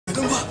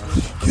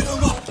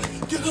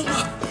them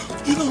up,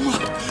 get them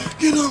up,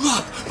 get them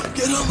up,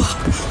 get them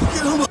up,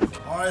 get them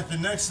up. All right, the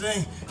next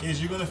thing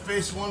is you're gonna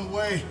face one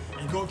way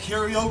and go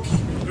karaoke.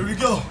 Here we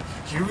go,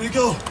 here we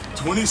go.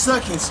 20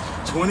 seconds,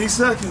 20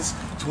 seconds,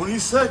 20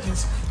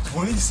 seconds,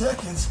 20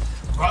 seconds.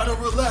 Right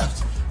over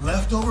left,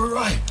 left over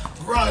right,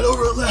 right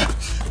over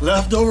left,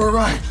 left over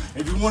right.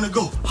 If you wanna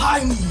go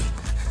high knee,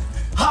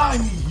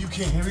 you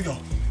can. Here we go.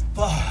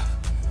 5,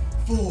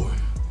 4,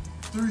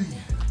 3,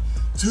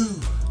 2,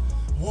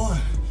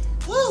 1.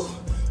 Woo!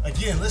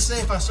 Again, let's say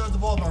if I start the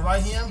ball with my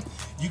right hand,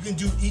 you can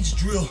do each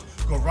drill.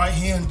 Go right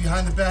hand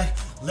behind the back,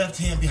 left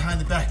hand behind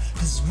the back,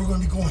 because we're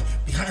going to be going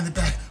behind the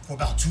back for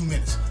about 2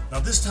 minutes. Now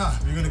this time,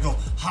 you're going to go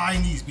high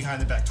knees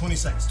behind the back. 20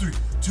 seconds. 3,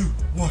 2,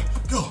 1,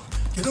 go.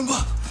 Get them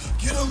up,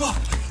 get them up,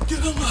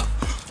 get them up,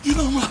 get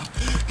them up,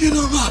 get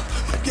them up,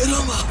 get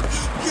them up,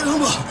 get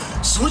them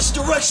up. Switch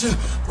direction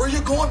where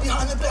you're going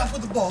behind the back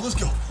with the ball. Let's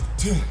go.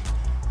 10,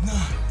 9,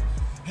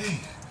 8,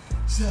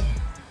 7,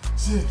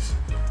 6,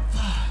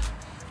 5,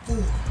 4,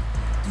 3,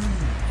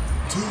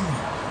 2,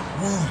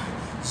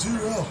 1,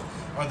 0. All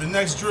right, the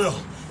next drill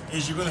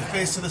is you're gonna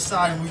face to the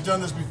side, and we've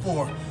done this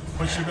before,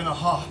 but you're gonna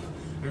hop.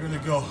 You're gonna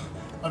go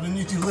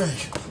underneath your leg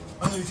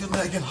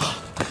and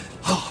hop,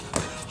 hop,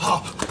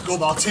 hop. Go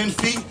about 10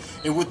 feet,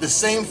 and with the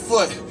same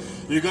foot,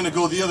 you're gonna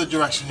go the other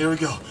direction. Here we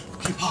go.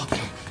 Keep hopping,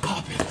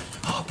 hopping,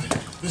 hopping.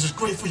 This is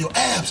great for your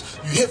abs,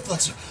 your hip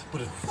flexor,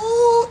 but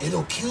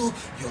it'll kill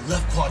your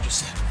left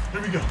quadricep.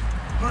 Here we go.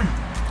 3,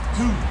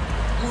 2,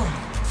 1,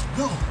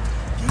 go.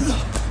 Give it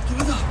up,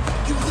 give it up,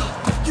 give it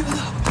up, give it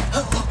up.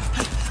 Hello,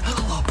 hey,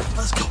 hello.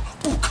 Let's go.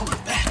 Ooh,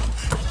 coming back.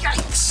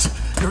 Yikes.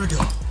 Here we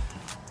go.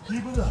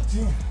 Keep it up.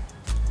 10,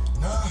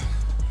 9,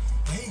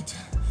 8,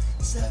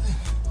 7,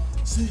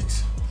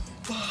 6,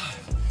 5,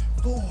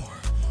 4,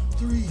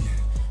 3,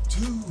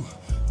 2,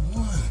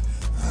 1.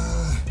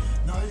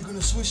 Now you're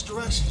gonna switch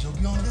directions. You'll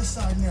be on this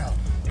side now.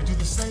 You do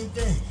the same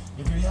thing.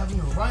 If you're having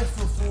your right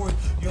foot forward,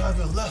 you'll have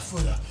your left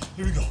foot up.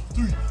 Here we go.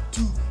 3,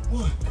 2,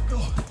 1, go.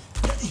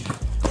 Hey,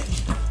 hey,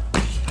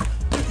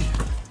 hey,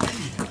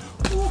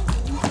 hey. Ooh,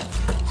 ooh,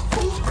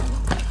 ooh.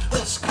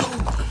 Let's go.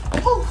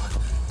 Ooh.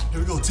 Here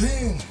we go.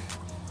 10,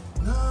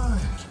 9,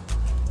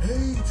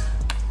 8,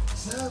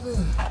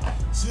 7,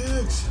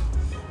 6,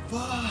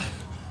 5,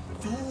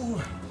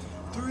 4,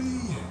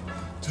 3,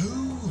 2,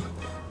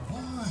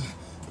 1.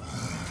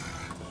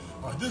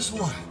 All right, this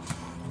one,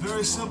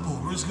 very simple.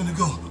 We're just gonna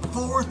go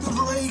forward through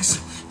the legs,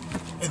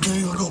 and then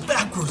you're gonna go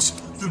backwards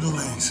through the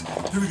legs.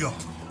 Here we go.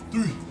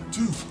 3,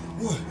 2,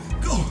 1,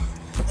 go.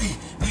 Hey,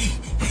 hey,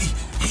 hey,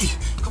 hey.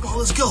 Come on,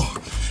 let's go.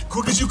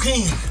 Quick as you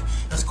can.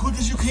 As quick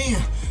as you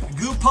can.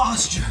 Good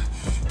posture.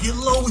 Get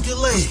low with your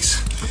legs.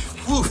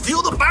 Woo,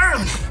 feel the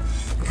burn.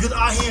 Good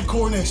eye-hand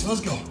coordination.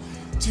 Let's go.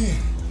 10,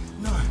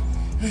 9,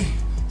 8,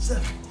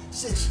 7,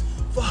 6,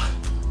 5,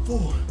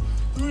 4,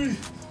 3,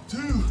 2,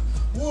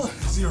 1,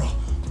 0.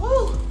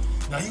 Woo!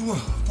 Now you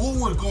went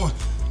forward going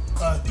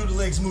through the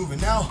legs moving.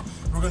 Now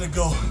we're gonna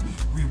go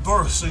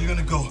reverse. So you're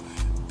gonna go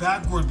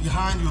backward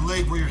behind your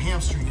leg where your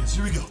hamstring is.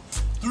 Here we go.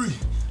 3,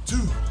 2,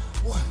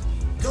 1,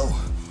 go.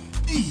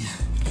 E.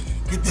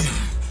 Get there.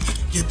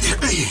 Get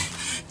there. E.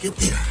 Get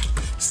there.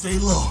 Stay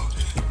low.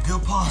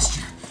 Good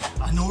posture.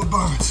 I know it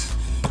burns.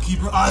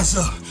 Keep your eyes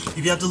up.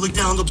 If you have to look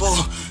down the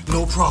ball,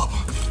 no problem.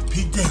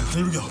 Peek down.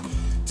 Here we go.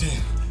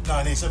 10,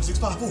 9, 8, 7, 6,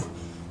 5, 4,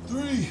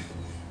 3,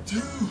 2,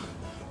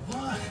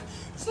 1,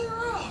 0.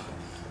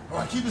 All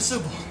right, keep it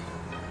simple.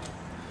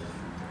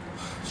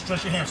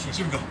 Stretch your hamstrings.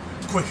 Here we go.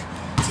 Quick. 10,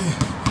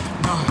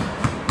 9,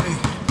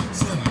 8,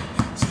 7,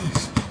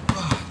 6,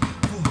 5,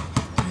 4,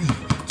 3,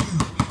 2,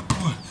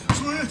 1.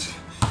 Switch.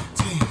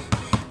 10,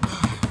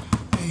 9,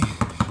 8,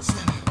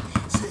 7,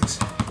 6,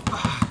 5,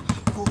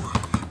 4,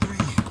 3,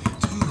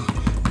 2,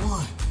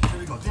 1. Here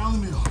we go. Down the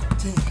middle.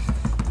 10,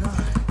 9,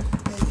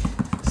 8,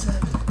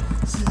 7,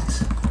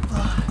 6,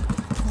 5,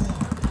 4,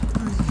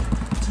 3,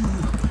 2,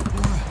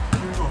 1.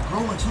 Here we go.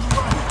 Growing to the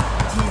right.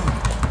 10,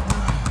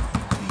 9,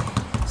 8,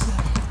 7,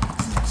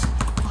 6,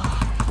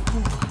 5,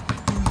 4,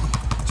 3,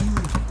 2,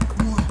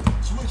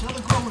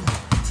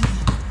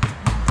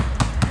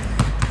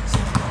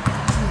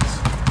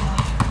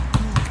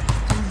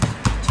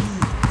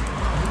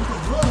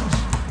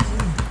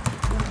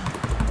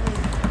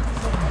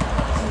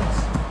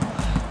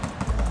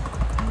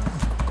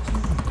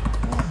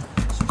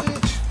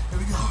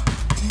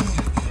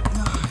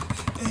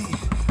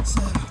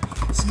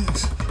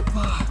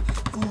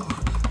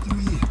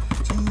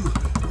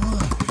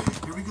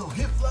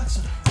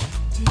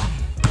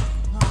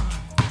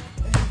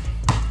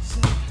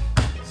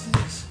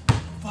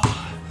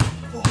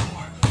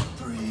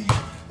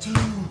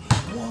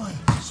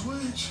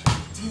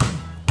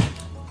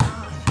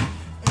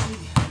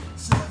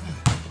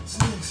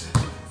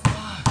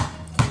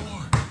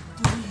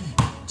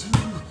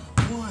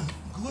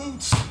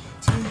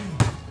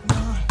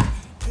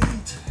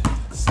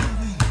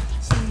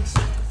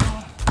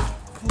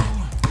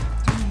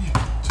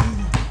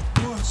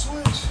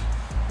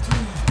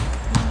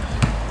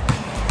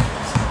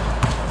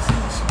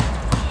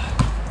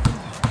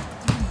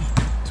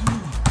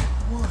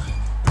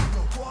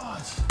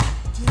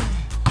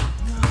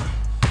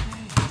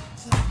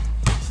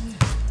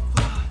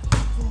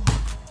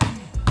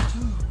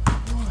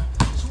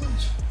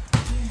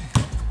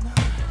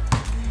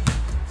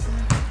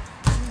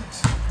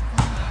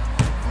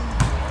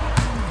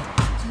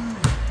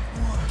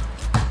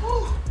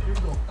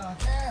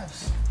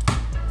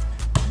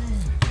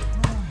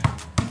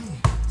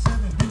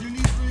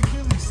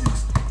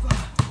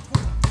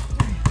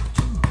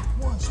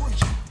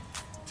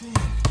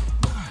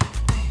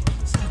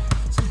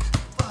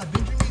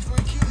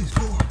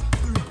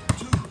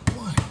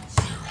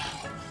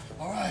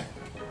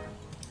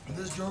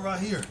 one right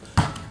here.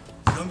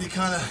 It's gonna be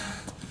kind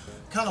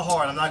of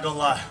hard, I'm not gonna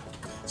lie.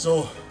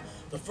 So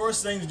the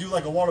first thing to do,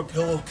 like a water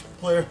polo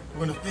player,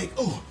 we're gonna fake,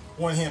 oh,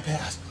 one hand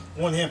pass,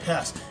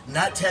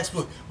 not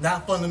textbook,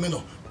 not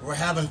fundamental. We're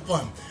having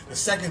fun. The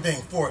second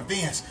thing for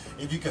advanced,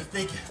 if you can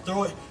fake it,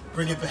 throw it,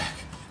 bring it back.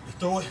 You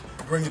throw it,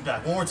 bring it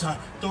back. One more time,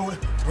 throw it,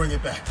 bring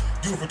it back.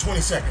 Do it for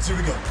 20 seconds. Here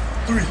we go.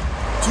 3, 2,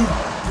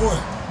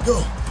 1,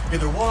 go.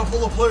 Either water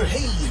polo player,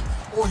 hey,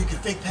 or you can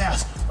fake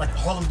pass like a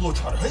Harlem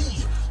Globetrotter.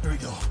 Hey, there we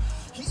go.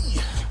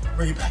 Hey,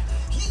 bring it back.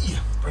 Hey,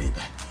 bring it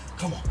back.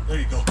 Come on, there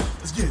you go.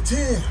 Let's get it.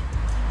 10,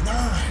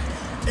 9,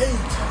 8,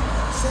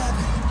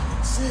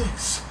 7,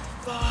 6,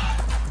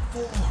 5,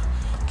 4,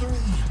 3,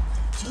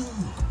 2,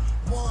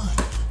 1,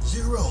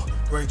 0.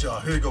 Great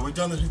job. Here we go. We've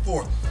done this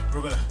before.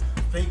 We're gonna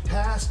fake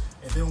pass,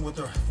 and then with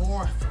our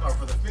forearm,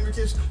 for the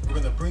fingertips, we're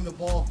gonna bring the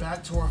ball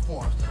back to our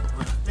forearms.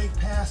 We're gonna fake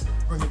pass,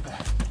 bring it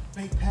back.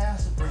 Fake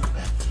pass, and bring it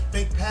back.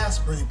 Fake pass,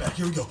 bring it back.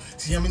 Here we go.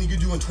 See how many you can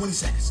do in 20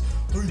 seconds.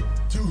 3,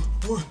 2,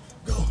 1,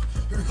 go.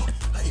 Here we go.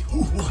 Hey,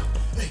 1,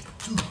 hey,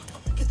 2,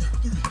 get there.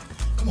 3,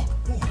 come on.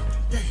 4,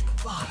 8,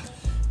 5,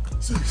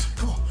 6,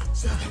 come on.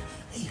 7,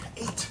 8,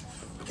 8.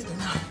 Get there.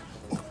 9,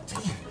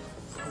 10,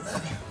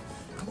 11.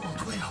 Come on.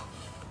 12,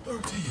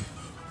 13,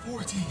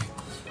 14,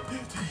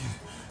 15,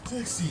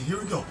 16. Here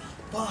we go.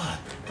 5,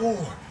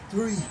 4,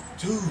 3,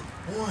 2,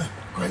 1.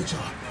 Great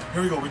job.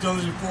 Here we go. We've done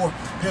this before.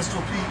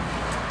 Pistol Pete.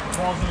 The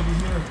ball's gonna be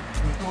here.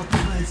 We're gonna throw it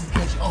through your legs and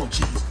catch it. Oh,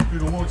 jeez. Here we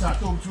go. One more time.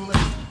 Throw it between your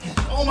legs and catch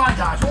it. Oh my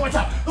gosh. One more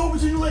time. Throw it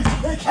between your legs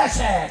and catch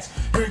it.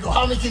 Here we go.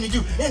 How many can you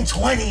do in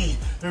 20? Here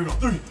we go.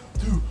 3,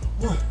 2,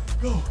 1.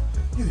 Go.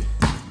 Get it.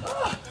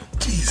 Ah,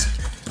 jeez.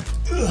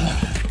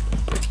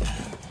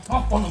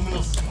 Our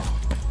fundamentals is wrong.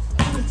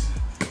 Get it.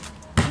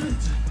 Get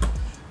it.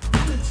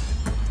 Get it.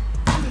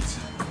 Get it.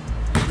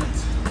 Get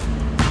it.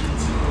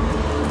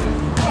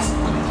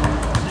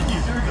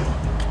 Here we go.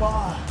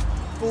 5,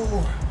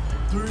 4,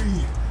 3,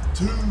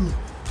 2,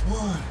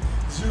 1,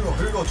 0.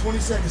 Here we go. 20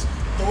 seconds.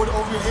 Throw it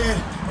over your head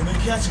and then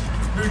catch it.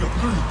 Here we go.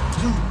 3,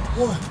 2,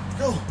 1,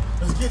 go.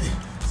 Let's get it.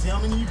 See how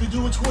many you can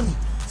do in 20.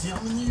 See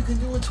how many you can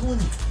do in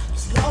 20.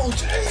 See how,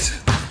 jeez.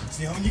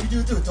 See how many you can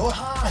do it. Throw it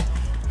high.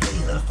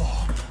 Hey, let it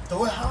fall.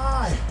 Throw it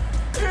high.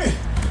 Hey,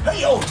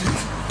 hey, oh,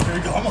 jeez. Here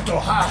we go. I'm gonna throw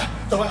it high.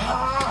 Throw it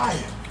high.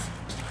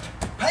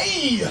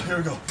 Hey, here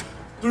we go.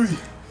 3,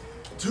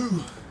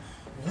 2,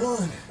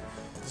 1,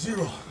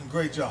 0.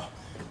 Great job.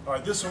 All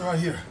right, this one right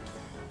here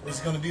is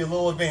going to be a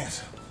little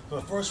advanced. So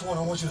the first one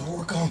I want you to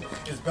work on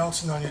is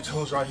bouncing on your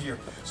toes right here.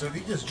 So if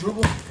you just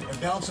dribble and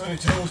bounce on your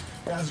toes,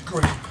 that's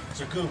great.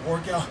 It's a good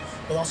workout,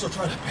 but also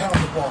try to pound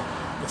the ball.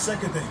 The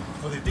second thing,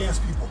 for the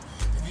advanced people,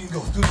 if you can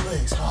go through the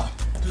legs, hop,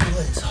 through the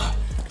legs, hop,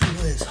 through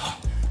the legs, hop,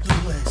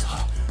 through the legs,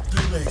 hop,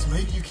 through the legs.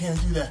 Maybe you can't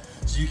do that.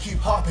 So you keep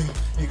hopping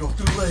and you go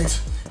through the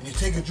legs and you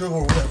take a dribble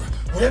or whatever.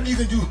 Whatever you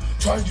can do,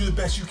 try to do the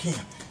best you can.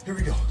 Here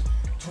we go.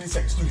 20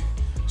 seconds. 3,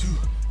 2,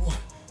 1,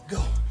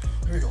 go.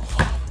 Here we go.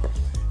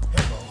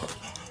 Hello,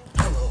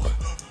 hello,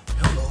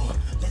 hello.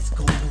 Let's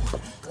go.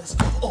 Let's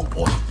go. Oh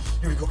boy.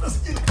 Here we go. Let's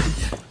get it. Hey,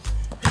 hey.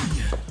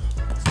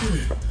 Let's get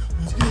it.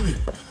 Let's get it.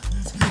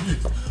 Let's get it.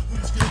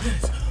 Let's get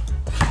it.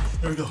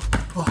 Here we go.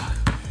 5,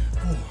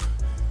 4,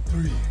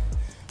 3,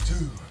 2,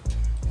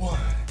 1.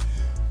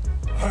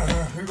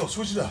 Here we go.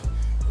 Switch it up.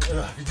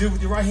 If you do it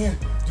with your right hand,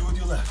 do it with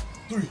your left.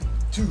 3,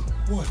 2,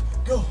 1,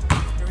 go.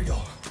 Here we go.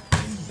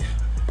 Hey,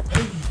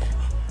 hey,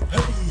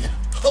 hey.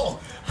 Oh,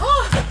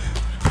 ah.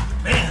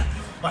 Man,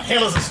 my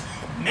handles is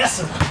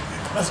messing up.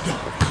 Let's go.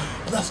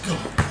 Let's go.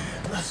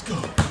 Let's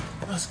go.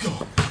 Let's go.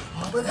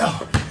 Hop it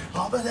out.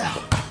 Hop it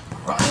out.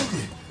 Grind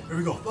it. Here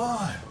we go.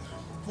 5,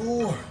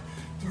 4,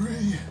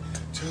 3,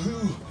 2,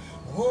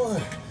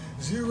 1,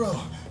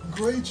 0.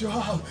 Great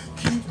job.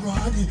 Keep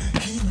grinding.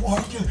 Keep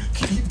working.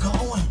 Keep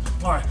going.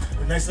 All right.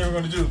 The next thing we're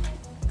going to do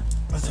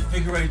is a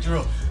figure eight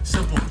drill.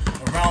 Simple.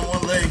 Around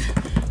one leg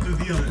through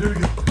the other. Here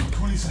we go.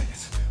 20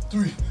 seconds.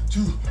 3, 2,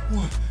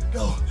 1,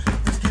 go.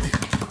 Let's get it.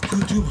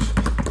 Good dribbles.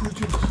 Good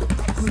dribbles.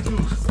 Good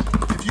dribbles.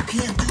 If you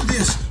can't do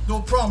this,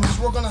 no problem. Just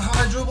work on a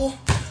high dribble.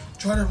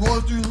 Try to roll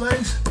it through your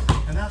legs,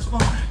 and that's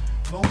fine.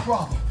 No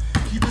problem.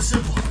 Keep it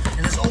simple.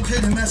 And it's okay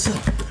to mess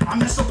up. I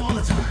mess up all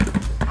the time.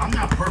 I'm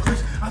not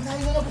perfect. I'm not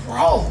even a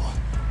pro.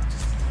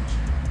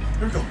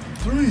 Here we go.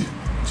 3,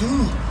 2,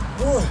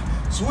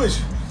 1.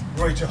 Switch.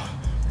 Great job.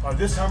 All right,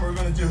 this time what we're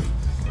going to do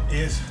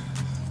is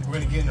we're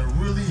going to get in a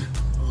really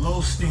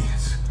low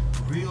stance.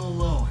 Real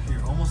low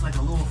here, almost like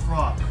a little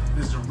frog.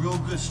 This is a real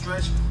good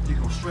stretch. You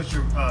can stretch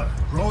your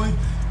groin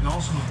and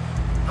also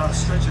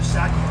stretch your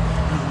sacrum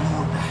and your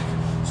lower back.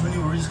 So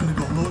anyway, we're just gonna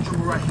go low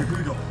dribble right here. Here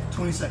we go.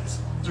 20 seconds.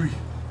 3,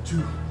 2,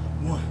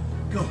 1,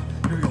 go.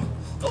 Here we go.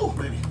 Oh,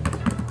 baby.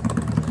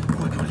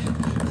 Quick with it.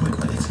 Quick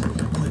with it.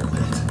 Quick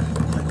with it.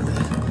 Quick with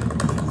it.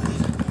 Quick with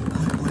it.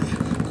 Quick with it.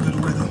 Good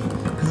rhythm.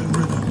 Good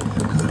rhythm.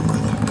 Good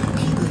rhythm.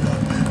 Keep it up.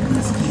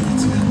 Let's get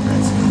it.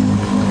 Let's go.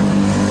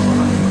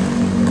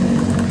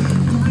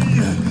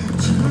 3,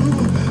 2,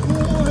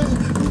 1.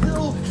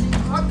 Go. Keep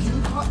hot.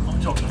 Keep hot. I'm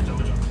joking. I'm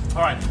joking.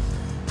 All right.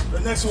 The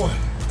next one.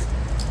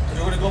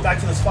 We're gonna go back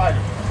to the spider.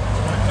 We're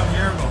gonna come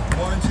here. Go.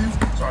 1, 2,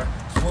 sorry.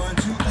 1,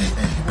 2,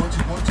 hey, 1, 2,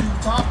 1, 2,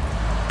 top.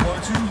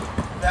 1,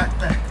 2, back,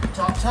 back,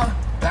 top, top,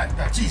 back,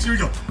 back. Jeez, here we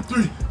go.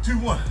 3, 2,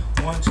 1.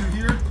 1, 2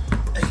 here.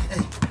 Hey,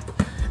 hey,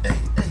 hey,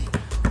 hey,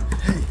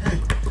 hey, hey,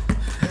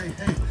 hey,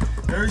 hey.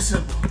 Very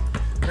simple,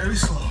 very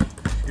slow.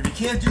 If you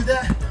can't do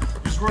that,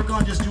 just work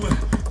on just doing,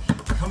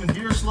 coming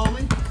here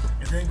slowly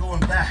and then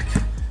going back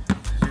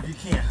if you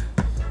can.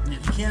 And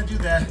if you can't do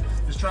that,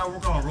 just try to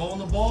work on rolling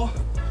the ball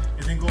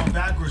and then going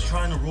backwards,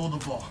 trying to roll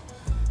the ball.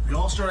 We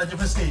all start at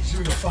different stages.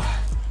 Here we go. 5,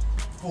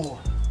 4,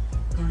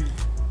 3,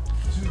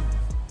 2,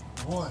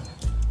 1,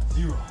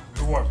 0.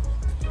 Good work.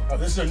 Now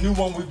this is a new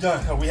one we've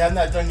done. We have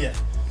not done yet.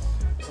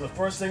 So the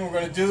first thing we're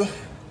going to do is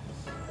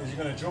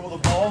you're going to dribble the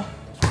ball.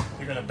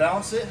 You're going to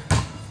bounce it.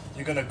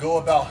 You're going to go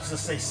about,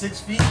 let's say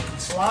 6 feet,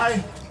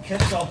 slide,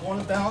 catch off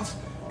one bounce,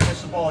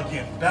 catch the ball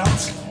again.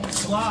 Bounce,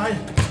 slide,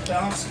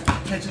 bounce,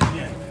 catch it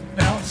again.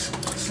 Bounce,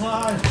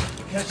 slide,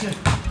 catch it.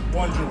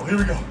 One dribble. Here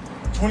we go.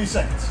 20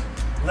 seconds.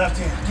 Left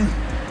hand. 3,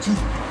 2,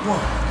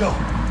 1. Go.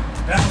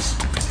 Bounce,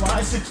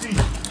 slide 6 feet,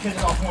 catch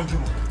it off one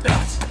dribble.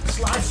 Bounce,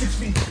 slide 6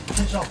 feet,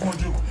 catch off one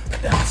dribble.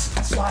 Bounce,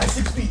 slide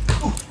 6 feet,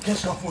 ooh,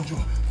 catch it off one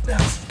dribble.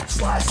 Bounce,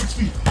 slide 6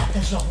 feet,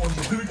 catch it off one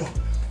dribble. Here we go.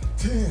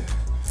 10,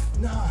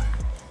 9,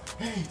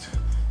 8,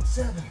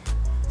 7,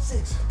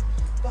 6,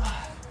 5,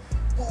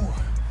 4,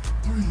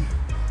 3,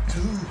 2,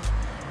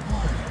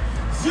 1,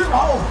 0.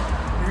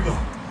 Here we go.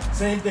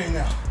 Same thing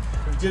now.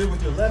 You did it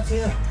with your left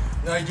hand,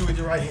 now you do it with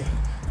your right hand.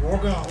 We're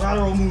working on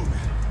lateral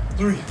movement.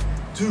 3,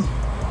 2,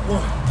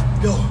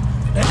 1, go.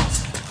 Bounce,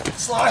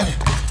 slide,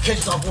 catch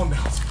it off one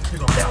bounce. Here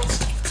we go. Bounce,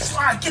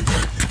 slide, get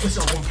there, catch it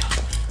off one bounce.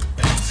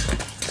 Bounce,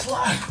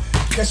 slide,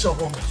 catch it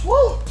off one bounce.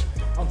 Woo!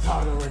 I'm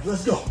tired already.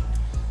 Let's go.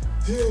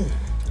 10,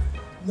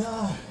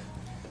 9,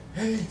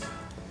 8,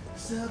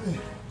 7,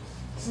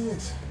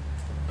 6,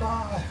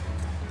 5,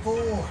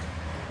 4,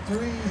 3,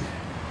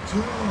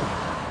 2,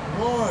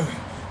 1.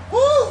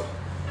 Woo!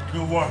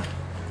 Good work.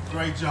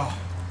 Great job.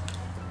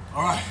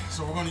 All right,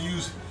 so we're gonna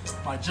use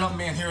my jump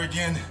man here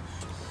again.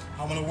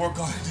 I'm gonna work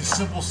on just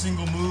simple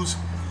single moves.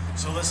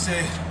 So let's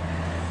say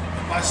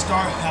if I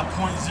start at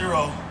point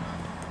 0,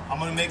 I'm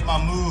gonna make my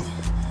move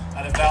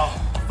at about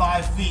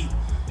 5 feet,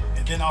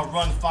 and then I'll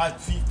run 5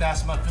 feet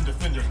past my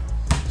fender.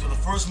 So the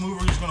first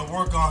move we're just gonna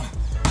work on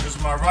is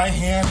my right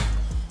hand.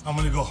 I'm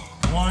gonna go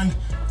 1,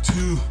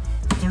 2,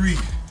 3,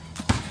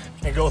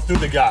 and go through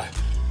the guy.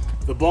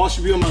 The ball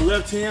should be on my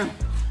left hand.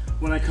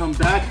 When I come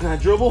back and I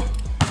dribble,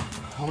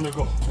 I'm gonna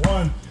go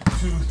 1,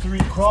 2, 3,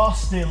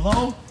 cross, stay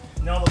low.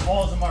 Now the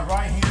ball's in my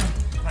right hand,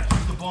 and I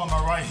keep the ball in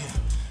my right hand.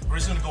 We're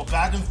just gonna go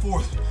back and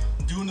forth,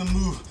 doing the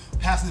move,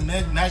 passing the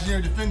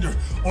imaginary defender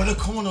or the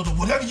corner, or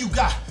whatever you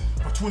got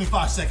for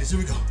 25 seconds. Here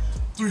we go.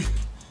 3,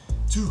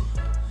 2,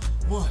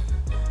 1,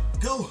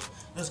 go.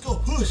 Let's go.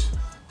 Push,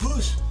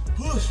 push,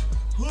 push,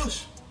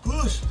 push,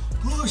 push,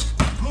 push,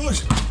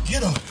 push.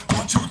 Get him.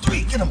 1, 2,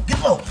 3. Get him.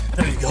 Get low.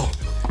 There you go.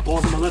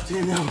 Ball's in my left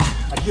hand now.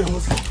 I get him.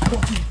 Let's go.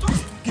 1, 2,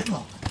 3. Get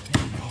low.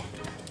 Here we go.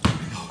 Here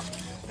we go.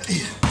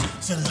 Hey,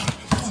 set it up.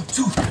 1,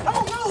 2.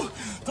 Oh no.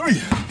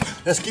 3.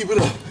 Let's keep it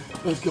up.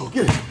 Let's go.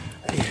 Get it.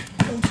 Hey,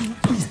 1, 2,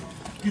 3.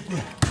 Get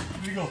there.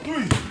 Here we go.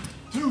 3,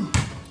 2,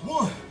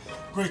 1.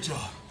 Great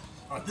job.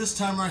 All right, this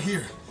time right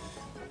here,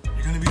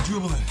 you're gonna be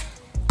dribbling.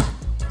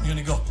 You're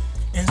gonna go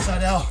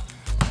inside out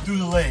through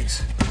the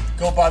legs.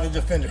 Go by the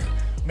defender.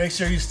 Make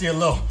sure you stay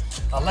low.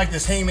 I like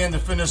this hangman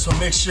defender, so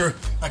make sure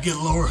I get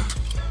lower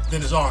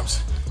than his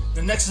arms.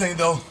 The next thing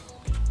though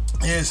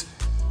is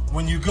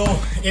when you go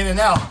in and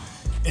out,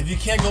 if you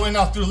can't go in and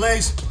out through the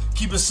legs,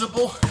 keep it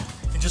simple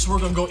and just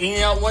work on go in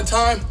and out one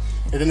time,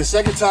 and then the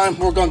second time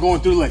work on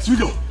going through the legs. Here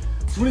we go.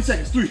 20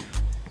 seconds. 3,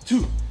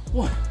 2,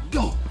 1,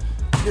 go.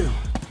 Get him.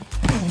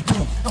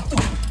 Boom. Up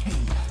through. Hey.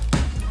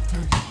 There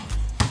we go.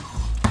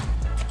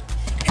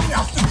 In and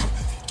out through.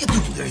 Get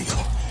through. There you go.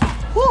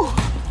 Woo.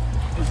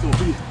 Let's go,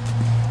 B.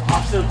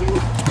 Opposite of the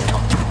move.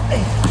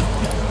 Hey.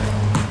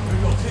 There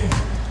we go. 10,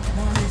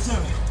 9, 8,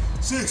 7,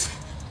 6,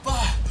 5,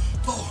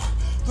 4,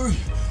 3,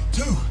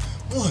 2,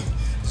 1,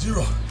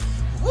 0.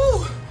 Woo.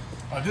 All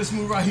right, this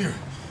move right here,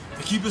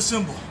 to keep it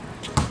simple,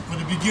 for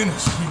the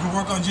beginners, you can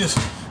work on just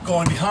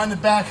going behind the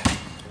back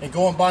and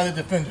going by the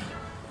defender.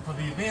 For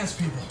the advanced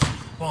people,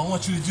 what I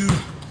want you to do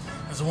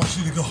is I want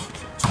you to go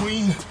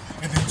tween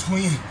and then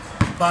tween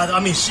by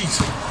the, sheets.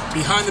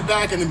 Behind the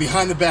back and then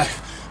behind the back,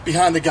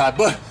 behind the guy.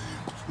 But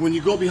when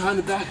you go behind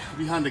the back,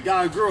 behind the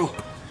guy or girl,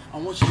 I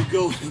want you to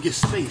go and get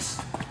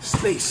space.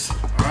 Space,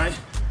 all right?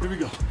 Here we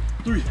go.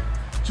 3,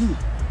 2,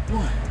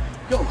 1,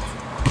 go.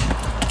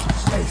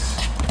 Space,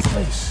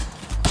 space,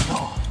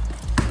 go.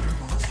 Here we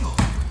go, let's go.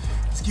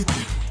 Let's get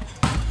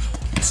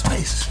there.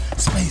 Space,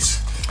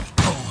 space,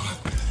 go.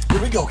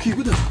 Here we go, keep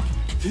it up.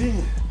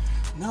 10,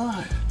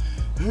 9,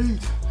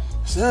 8,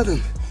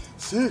 7,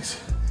 6,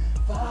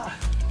 5,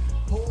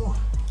 4,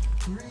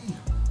 3,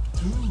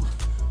 2,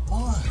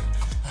 1.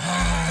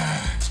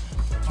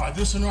 All right,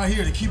 this one right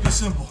here, to keep it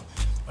simple.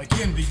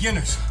 Again,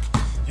 beginners,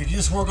 you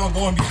just work on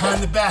going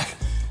behind the back.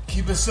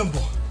 Keep it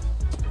simple.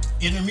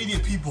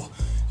 Intermediate people,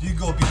 you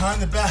go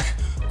behind the back,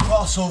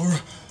 crossover,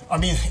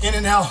 in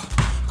and out,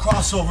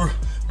 crossover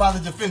by the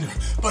defender.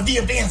 But the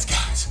advanced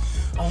guys,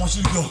 I want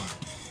you to go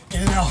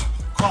in and out,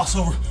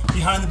 crossover,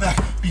 behind the back,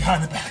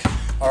 behind the back.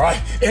 All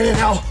right, in and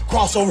out,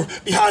 crossover,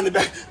 behind the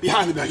back,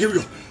 behind the back. Here we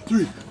go.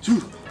 3, 2,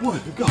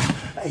 1, go.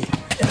 Hey, in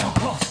and out,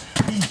 cross.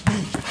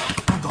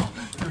 I'm gone.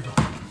 Here we go.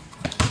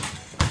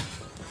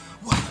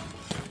 1,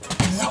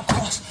 in and out,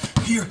 cross.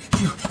 Here,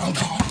 I'm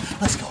gone.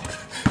 Let's go.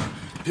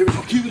 Here we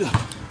go. Keep it up.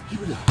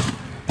 Keep it up.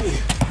 Hey,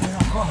 in and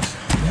out, cross.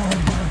 Hey, I'm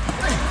gone.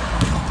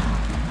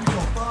 Here we go.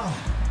 5,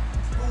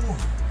 4,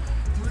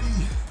 3,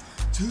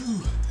 2,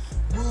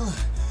 1.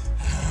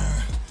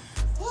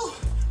 Woo. All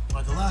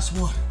right, the last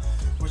one.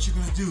 What you're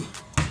gonna do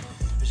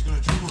is you're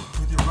gonna dribble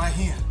with your right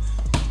hand.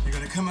 You're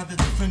gonna come at the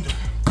defender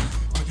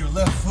with your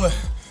left foot.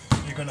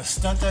 You're gonna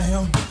stunt at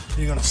him.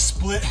 You're gonna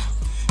split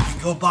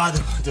and go by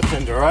the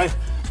defender, all right?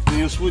 Then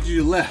you'll switch to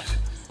your left.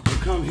 You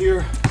come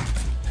here,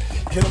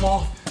 get them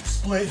off,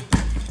 split,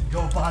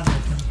 go by the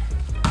defender.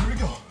 Here we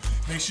go.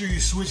 Make sure you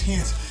switch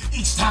hands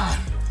each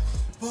time.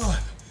 5,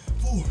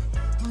 4,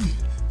 3,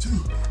 2,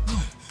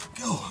 1,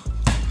 go.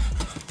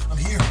 I'm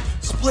here,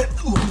 split,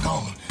 ooh, I'm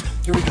gone.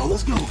 Here we go,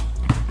 let's go.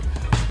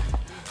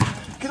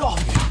 Get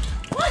off me.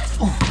 What?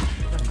 Oh,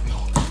 there we go.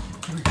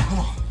 Here we go, come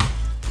on.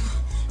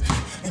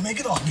 And make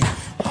it off me.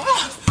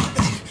 Ah.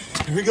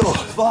 Here we go.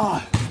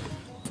 5,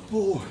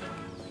 4,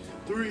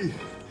 3,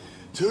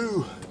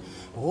 2,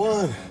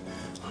 1.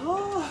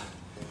 Ah.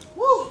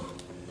 Woo.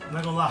 I'm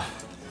not gonna lie.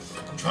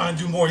 I'm trying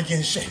to do more to get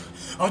in shape.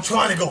 I'm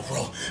trying to go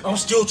pro. I'm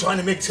still trying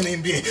to make it to the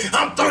NBA.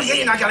 I'm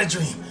 38 and I got a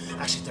dream.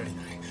 Actually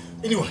 39.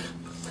 Anyway,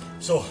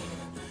 so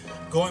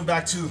going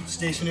back to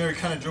stationary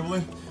kind of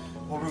dribbling,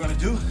 what we're gonna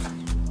do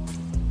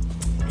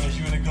is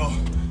you're gonna go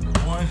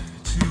 1,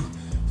 2,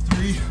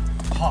 3,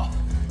 hop.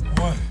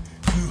 1,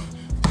 2,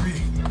 3,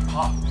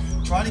 hop.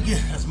 Try to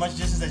get as much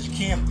distance as you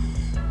can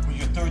with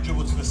your third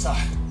dribble to the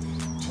side.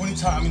 20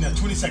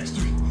 seconds.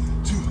 3,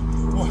 2,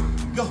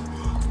 1, go. 1,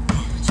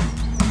 2,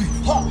 3,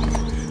 hop. 1, 2,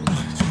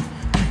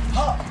 3,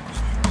 hop.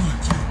 1,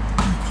 2,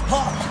 3,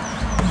 hop.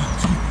 1,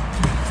 2,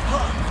 3,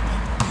 hop.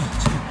 1,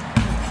 2, 3,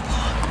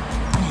 hop.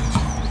 1,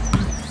 2,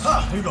 3,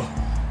 hop. Here we go.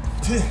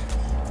 10,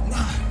 9,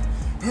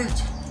 8,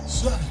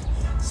 7,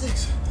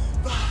 6,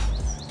 5,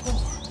 4,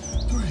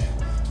 3,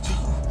 2,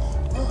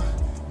 1,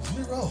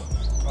 0.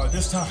 All right,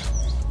 this time,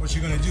 what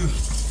you're gonna do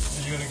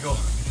is you're gonna go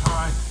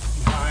behind,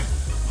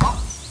 hop,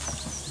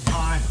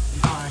 behind,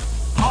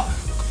 hop.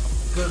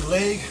 Good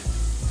leg,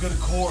 good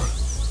core,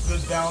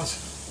 good balance,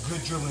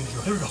 good dribbling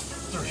drill. Here we go.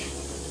 3,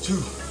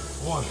 2,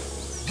 1,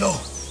 go.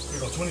 Here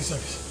we go. 20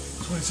 seconds.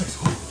 20 seconds.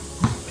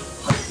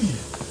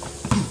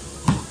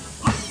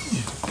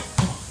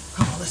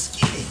 Come on, let's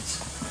get it.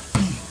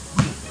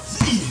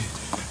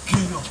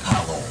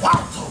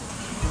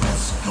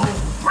 Let's go,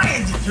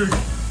 Brandon. Here we go.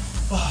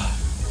 5,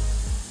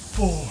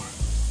 4,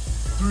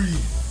 3,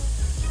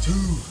 2,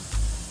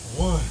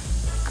 1.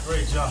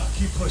 Great job.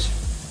 Keep pushing.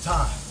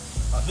 Time.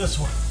 Now this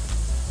one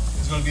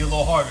is going to be a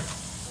little harder.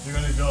 You're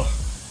going to go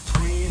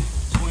tween,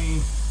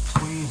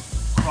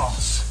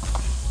 cross.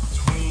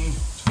 Tween,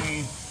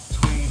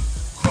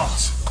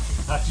 cross.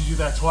 After you do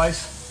that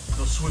twice,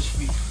 go switch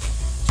feet.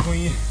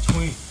 Tween,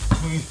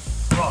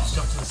 cross.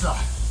 Jump to the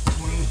side.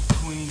 Tween,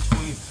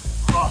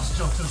 cross,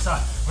 jump to the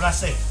side. When I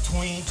say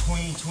tween,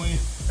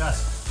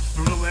 that's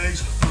through the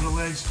legs.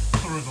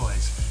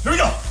 Here we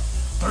go.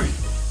 3,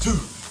 2,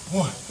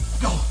 1,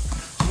 go.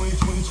 Tween,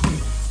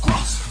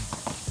 cross.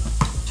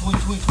 Tween,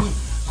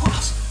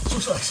 cross.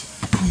 Switch legs.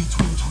 Tween,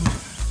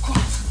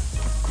 cross.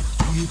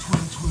 Tween,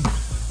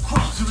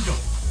 cross. Here we go.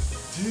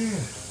 10,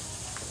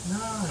 9,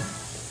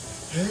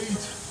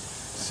 8,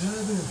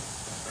 7,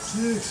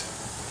 6,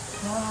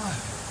 5,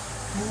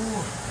 4,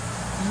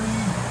 3,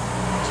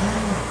 2,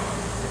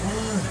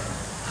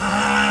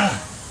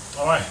 1.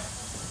 All right.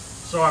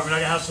 Sorry, we're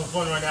not gonna have some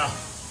fun right now.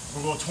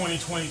 We're going 20.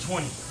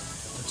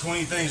 The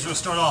 20 things, we're gonna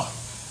start off.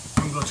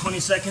 We're gonna go 20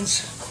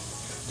 seconds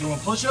doing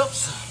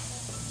push-ups.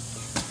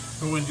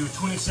 We're gonna do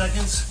 20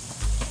 seconds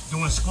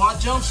doing squat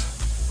jumps.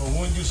 But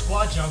when we do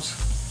squat jumps,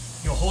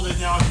 you'll hold it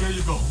down here.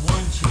 You go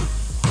 1, 2,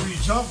 3,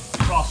 jump,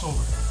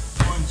 crossover.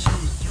 1, 2,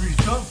 3,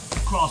 jump,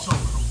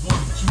 crossover. 1,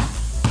 2,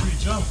 3,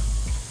 jump.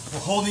 We're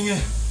holding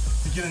it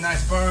to get a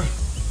nice burn.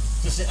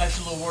 Just an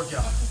extra little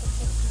workout.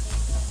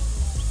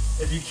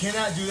 If you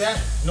cannot do that,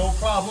 no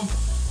problem.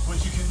 What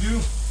you can do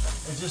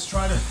is just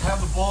try to have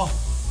the ball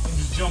and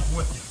just jump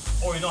with you.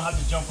 Or you don't have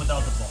to jump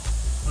without the ball.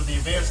 For the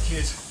advanced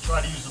kids,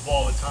 try to use the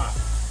ball with time.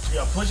 So you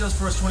got push-ups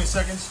first 20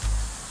 seconds,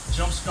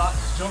 jump squat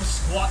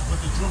with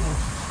the dribble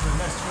for the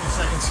next 20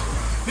 seconds.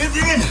 And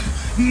then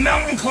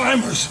mountain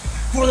climbers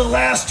for the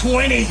last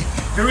 20.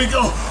 Here we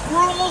go.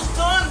 We're almost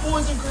done,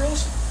 boys and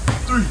girls.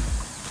 3,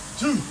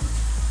 2,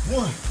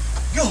 1,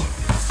 go.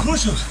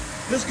 Push-ups.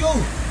 Let's go.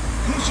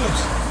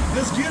 Push-ups.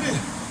 Let's get it.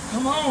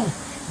 Come on.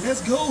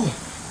 Let's go.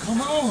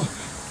 Come on.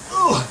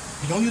 Ugh.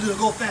 You don't need to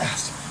go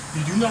fast.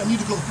 You do not need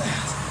to go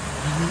fast.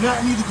 You do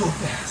not need to go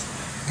fast.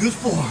 Good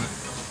form.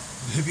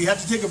 If you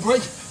have to take a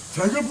break,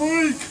 take a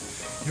break.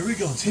 Here we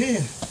go.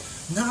 10,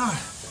 9,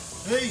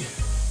 8,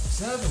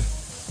 7,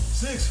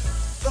 6,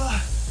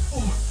 5,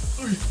 4,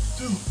 3,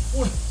 2,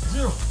 1,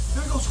 0.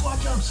 Here we go, squat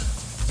jumps.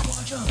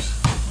 Squat jumps.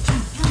 1,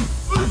 2,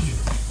 3,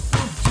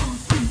 1, 2,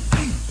 3,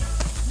 8.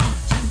 1,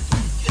 2,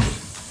 3, get it.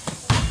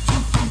 1,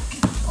 2, 3,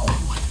 get it. All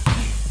the way.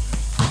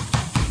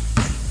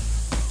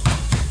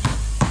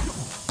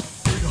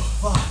 Here we go.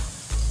 5,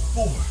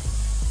 4,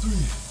 3,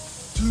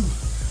 2,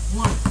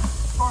 1.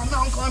 All right,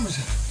 mountain climbers.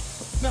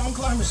 Mountain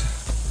climbers.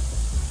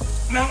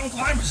 Mountain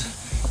climbers.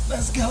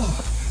 Let's go.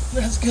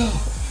 Let's go.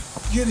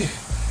 Get it.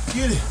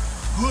 Get it.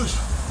 Push.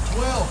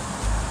 12,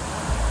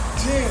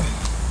 10,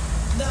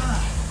 9,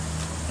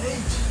 8,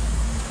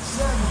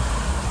 7,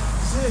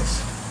 6,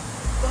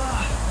 5,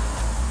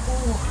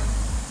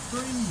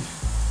 4, 3,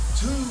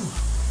 2,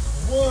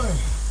 1.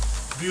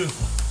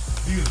 Beautiful.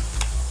 Beautiful.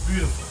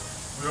 Beautiful.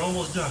 We're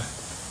almost done.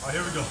 All right,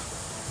 here we go.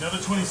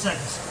 Another 20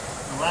 seconds.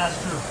 The last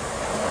drill.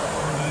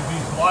 We're going to be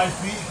wide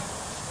feet.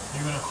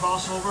 You're going to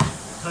cross over,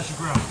 touch the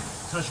ground,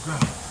 touch the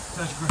ground,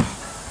 touch the ground,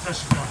 touch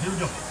the ground. Here we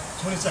go.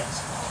 20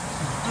 seconds.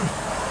 3,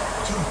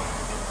 2,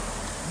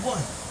 1.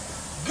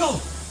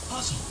 Go.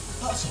 Hustle,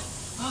 hustle,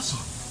 hustle.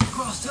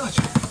 Cross touch,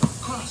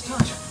 cross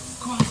touch,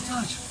 cross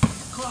touch,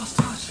 cross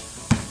touch,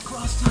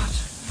 cross touch.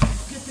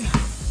 Get there.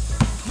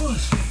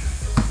 Push.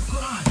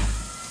 Grind.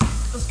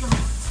 Let's go.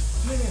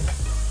 10,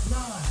 9,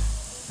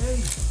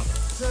 8,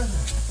 7,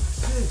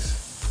 6,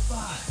 5,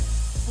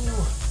 4,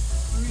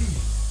 3,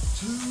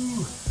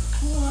 2,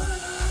 1,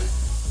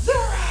 0.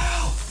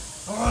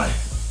 All right.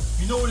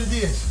 You know what it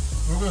is.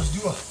 We're going to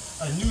do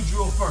a new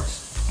drill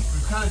first.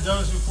 We've kind of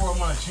done this before. I'm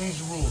going to change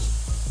the rules.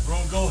 We're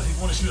going to go. If you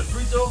want to shoot a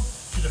free throw,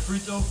 shoot a free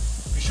throw.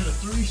 If you shoot a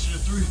three, shoot a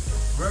three.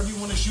 Wherever you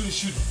want to shoot it,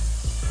 shoot it.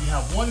 You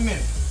have 1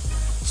 minute.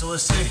 So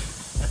let's say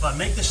if I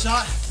make the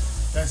shot,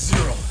 that's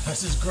 0.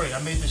 That's just great.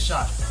 I made the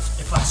shot.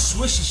 If I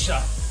switch the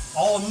shot,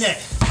 all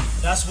net,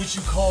 that's what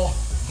you call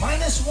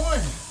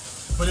 -1.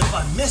 But if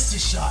I miss the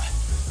shot,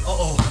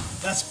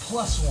 that's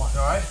 +1,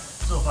 all right?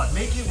 So if I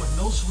make it with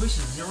no switch,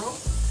 it's 0.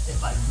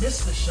 If I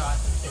miss the shot,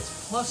 it's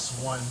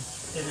 +1.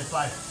 And if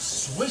I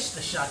switch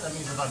the shot, that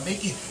means if I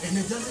make it and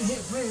it doesn't hit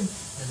rim,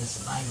 then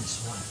it's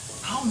 -1.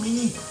 How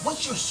many,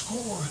 what's your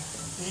score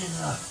in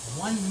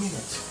 1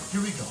 minute?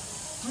 Here we go.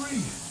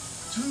 3,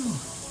 2,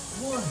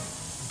 1,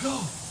 go.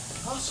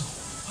 Hustle,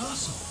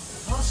 hustle,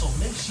 hustle.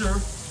 Make sure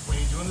when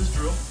you're doing this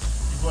drill,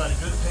 you go at a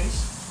good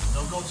pace.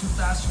 Don't go too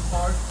fast, too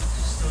hard.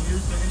 You still need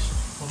to finish.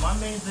 But my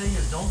main thing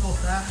is don't go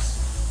fast.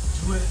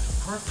 Do it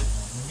perfect.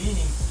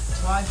 Meaning,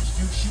 try to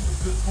shoot with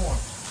good form.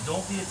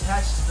 Don't be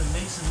attached to the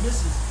makes and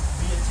misses.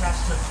 Be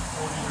attached to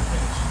holding your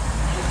finish.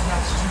 Be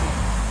attached to,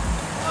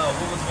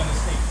 what was I going to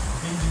say?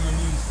 Bending your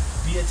knees.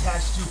 Be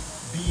attached to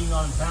being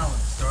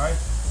unbalanced, all right?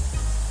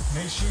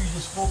 Make sure you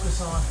just focus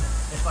on,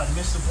 if I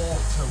miss the ball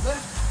to the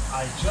left,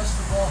 I adjust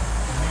the ball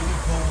and maybe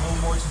go a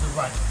little more to the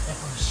right. If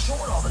I'm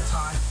short all the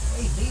time,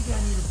 hey, maybe I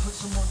need to put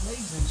some more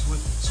legs into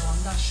it so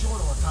I'm not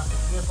short all the time.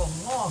 And if I'm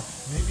long,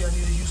 maybe I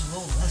need to use a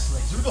little less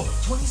legs. Here we go,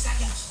 20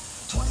 seconds,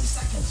 20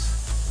 seconds.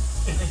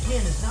 And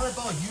again, it's not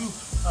about you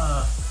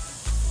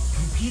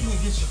competing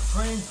against your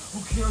friend. Who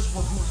cares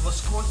what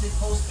scores they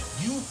post?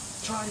 You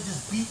try to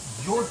just beat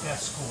your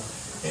best score.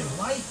 In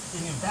life,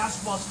 and in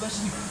basketball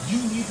especially,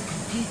 you need to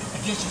compete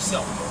against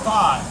yourself.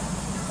 5,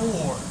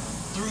 4,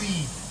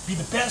 3, be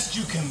the best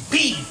you can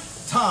be.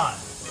 Time.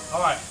 All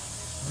right.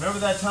 Remember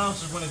that time,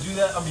 so we're going to do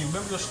that.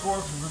 Remember your score,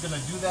 because we're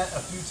going to do that a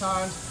few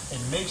times. And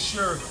make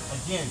sure,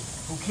 again,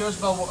 who cares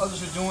about what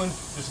others are doing?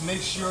 Just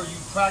make sure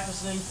you're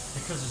practicing,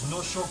 because there's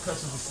no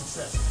shortcuts to the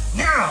success.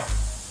 Now,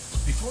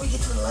 before we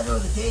get to the letter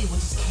of the day,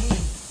 which is K,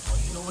 well,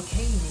 you know what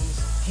K means.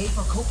 K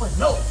for KOPA?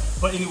 No.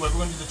 But anyway,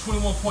 we're going to do the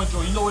 21-point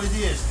drill. You know what it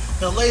is.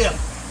 The layup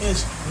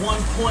is 1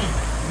 point.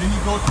 And then you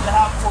go to the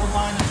half-court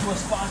line into a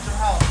spot at your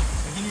house.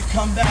 And then you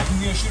come back and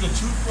you're going to shoot a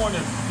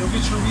 2-pointer. You'll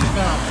get your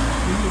rebound.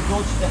 Then you'll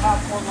go to the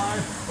half-court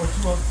line or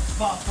to a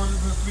spot further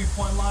than the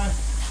 3-point line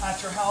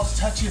at your house,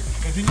 touch it,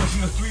 and then you'll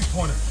shoot a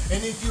 3-pointer.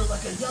 And if you're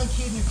like a young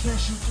kid and you can't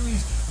shoot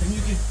threes, then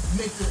you can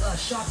make the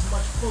shots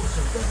much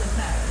closer. It doesn't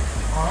matter.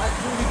 All right,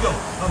 here we go.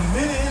 1.5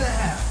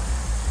 minutes.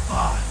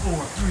 5,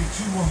 4, 3,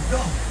 2, 1,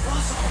 go.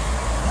 Hustle,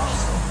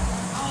 hustle,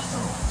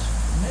 hustle.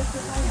 Make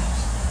the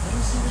layups. Let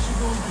me see what you're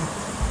going to do.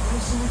 Let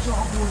me see what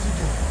y'all boys are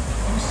doing.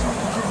 Let me see what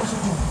the girls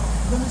are doing.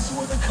 Let me see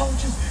what the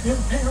coaches and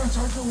parents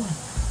are doing.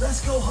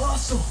 Let's go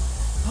hustle,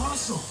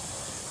 hustle,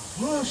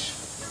 push,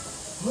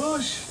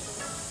 push,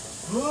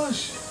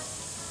 push.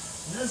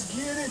 Let's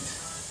get it.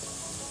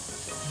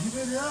 Keep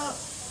it up.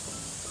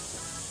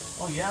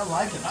 Oh yeah, I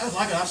like it. I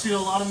like it. I've seen a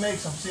lot of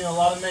makes. I'm seeing a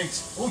lot of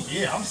makes. Oh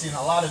yeah, I'm seeing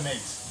a lot of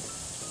makes.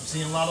 I'm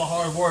seeing a lot of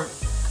hard work.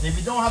 And if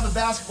you don't have the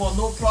basketball,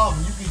 no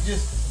problem. You can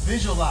just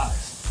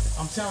visualize.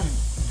 I'm telling you,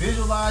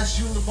 visualize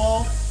shooting the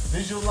ball.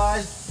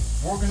 Visualize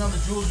working on the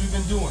drills we've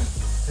been doing.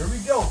 Here we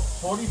go.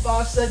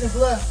 45 seconds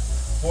left.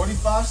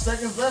 45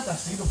 seconds left. I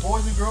see the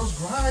boys and girls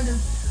grinding.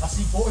 I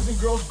see boys and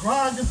girls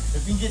grinding.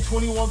 If you can get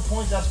 21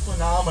 points, that's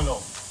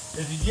phenomenal.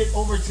 If you get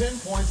over 10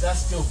 points, that's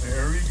still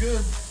very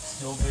good.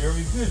 Still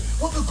very good.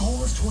 But the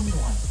goal is 21.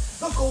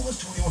 The goal is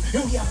 21.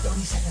 And we have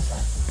 30 seconds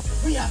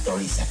left. We have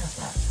 30 seconds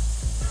left.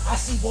 I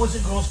see boys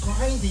and girls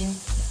grinding.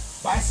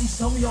 But I see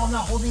some of y'all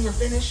not holding your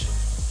finish.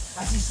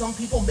 I see some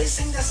people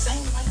missing the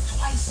same way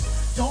twice.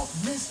 Don't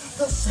miss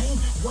the same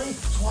way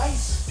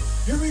twice.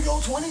 Here we go,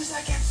 20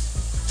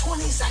 seconds.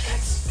 20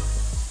 seconds.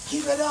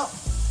 Keep it up.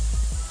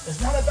 It's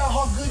not about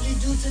how good you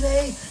do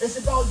today. It's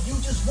about you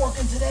just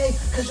working today,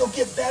 because you'll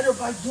get better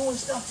by doing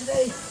stuff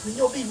today, and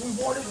you'll be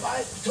rewarded by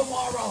it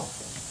tomorrow.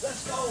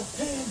 Let's go.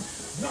 10,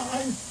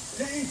 9,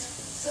 8,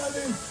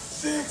 7,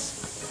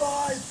 6,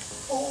 5,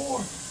 4,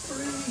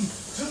 3,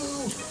 2,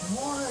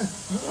 1.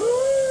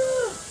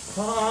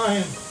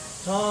 Time.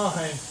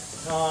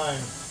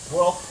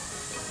 Well,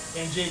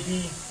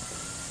 NJD,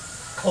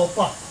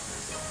 KOPA,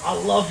 I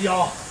love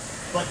y'all,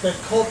 but the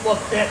KOPA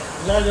fit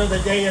letter of the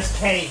day is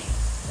K.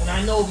 And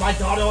I know my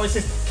daughter always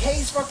says,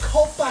 K's for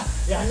KOPA.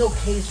 Yeah, I know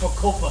K's for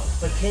KOPA,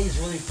 but K is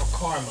really for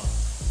karma.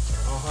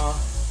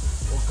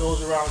 What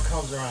goes around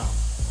comes around.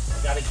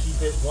 I gotta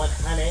keep it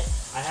 100.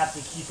 I have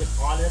to keep it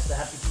honest. I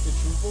have to keep it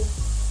truthful.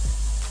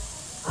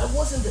 I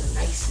wasn't the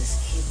nicest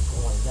kid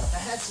growing up.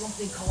 I had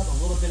something called a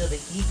little bit of an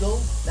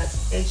ego that's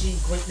edging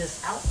greatness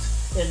out.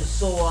 And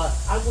so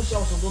I wish I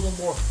was a little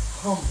more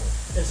humble.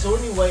 And so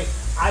anyway,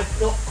 I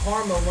felt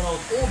karma when I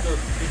was older,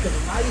 because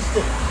when I used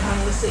to kind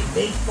of, let's say,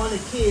 make fun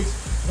of kids,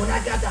 when I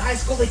got to high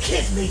school, the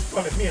kids made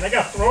fun of me and I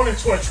got thrown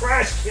into a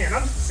trash can.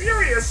 I'm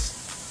serious.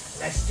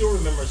 And I still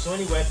remember. So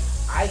anyway,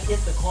 I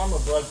hit the karma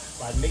bug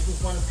by making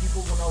fun of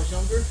people when I was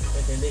younger,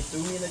 and then they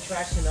threw me in the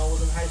trash can when I was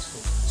in high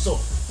school. So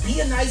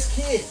be a nice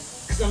kid,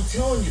 because I'm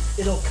telling you,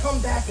 it'll come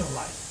back in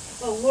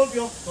life. I love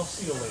y'all. I'll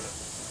see you later.